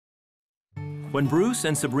when Bruce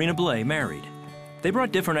and Sabrina Blay married. They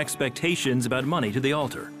brought different expectations about money to the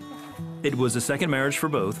altar. It was a second marriage for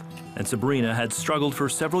both, and Sabrina had struggled for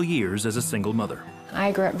several years as a single mother.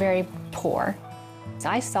 I grew up very poor.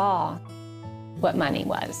 I saw what money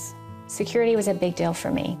was. Security was a big deal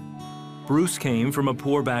for me. Bruce came from a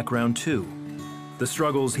poor background too. The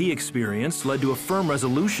struggles he experienced led to a firm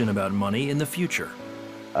resolution about money in the future.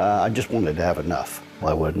 I just wanted to have enough.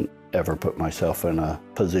 I wouldn't ever put myself in a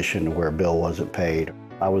position where a bill wasn't paid.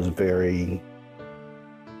 I was very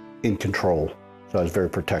in control, so I was very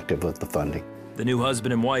protective of the funding. The new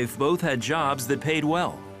husband and wife both had jobs that paid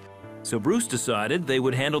well. So Bruce decided they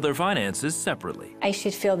would handle their finances separately. I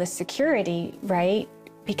should feel the security, right?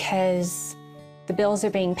 Because the bills are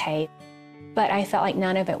being paid. But I felt like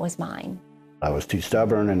none of it was mine. I was too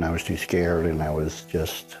stubborn and I was too scared and I was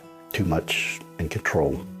just too much in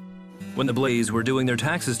control. When the Blays were doing their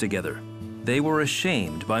taxes together, they were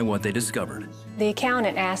ashamed by what they discovered. The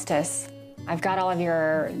accountant asked us, I've got all of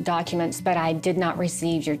your documents, but I did not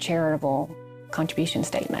receive your charitable contribution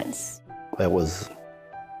statements. That was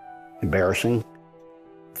embarrassing.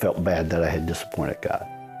 Felt bad that I had disappointed God.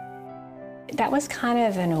 That was kind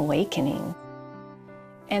of an awakening.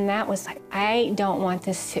 And that was like, I don't want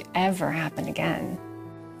this to ever happen again.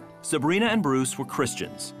 Sabrina and Bruce were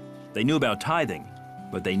Christians. They knew about tithing,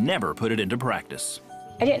 but they never put it into practice.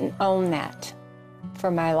 I didn't own that for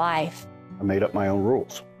my life. I made up my own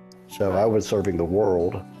rules. So I was serving the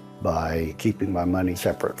world by keeping my money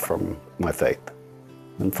separate from my faith.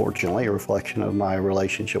 Unfortunately, a reflection of my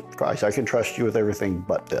relationship with Christ. I can trust you with everything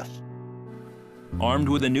but this. Armed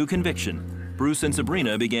with a new conviction, Bruce and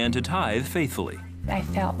Sabrina began to tithe faithfully. I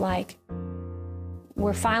felt like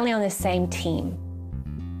we're finally on the same team.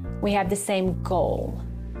 We have the same goal.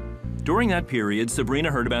 During that period,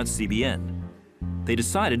 Sabrina heard about CBN. They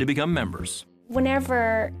decided to become members.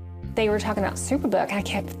 Whenever they were talking about Superbook, I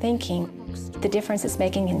kept thinking the difference it's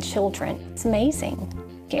making in children. It's amazing.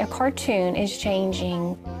 A cartoon is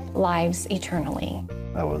changing lives eternally.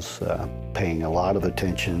 I was paying a lot of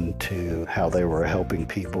attention to how they were helping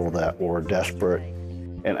people that were desperate.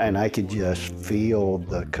 And I could just feel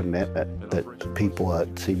the commitment that the people at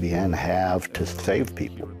CBN have to save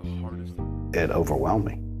people. It overwhelmed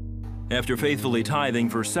me. After faithfully tithing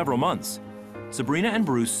for several months, Sabrina and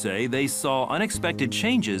Bruce say they saw unexpected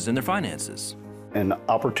changes in their finances. And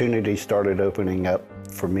opportunities started opening up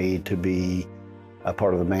for me to be a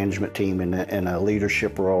part of the management team in a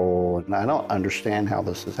leadership role. And I don't understand how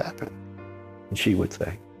this has happened. And she would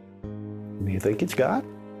say, do you think it's God?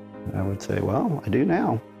 And I would say, well, I do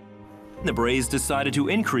now. The Brays decided to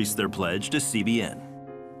increase their pledge to CBN.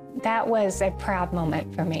 That was a proud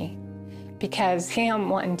moment for me because him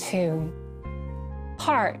wanting to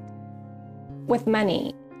part with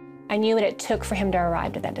money, I knew what it took for him to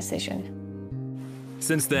arrive at that decision.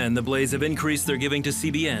 Since then, the Blays have increased their giving to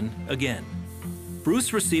CBN again.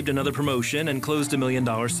 Bruce received another promotion and closed $1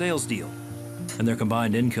 million sales deal, and their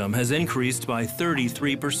combined income has increased by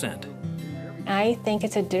 33%. I think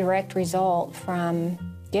it's a direct result from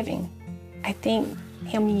giving. I think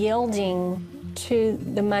him yielding to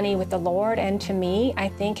the money with the Lord and to me, I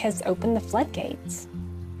think has opened the floodgates.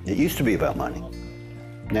 It used to be about money.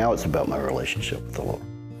 Now it's about my relationship with the Lord.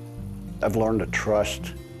 I've learned to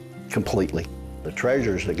trust completely. The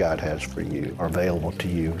treasures that God has for you are available to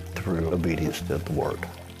you through obedience to the Word.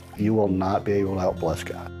 You will not be able to outbless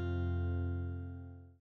God.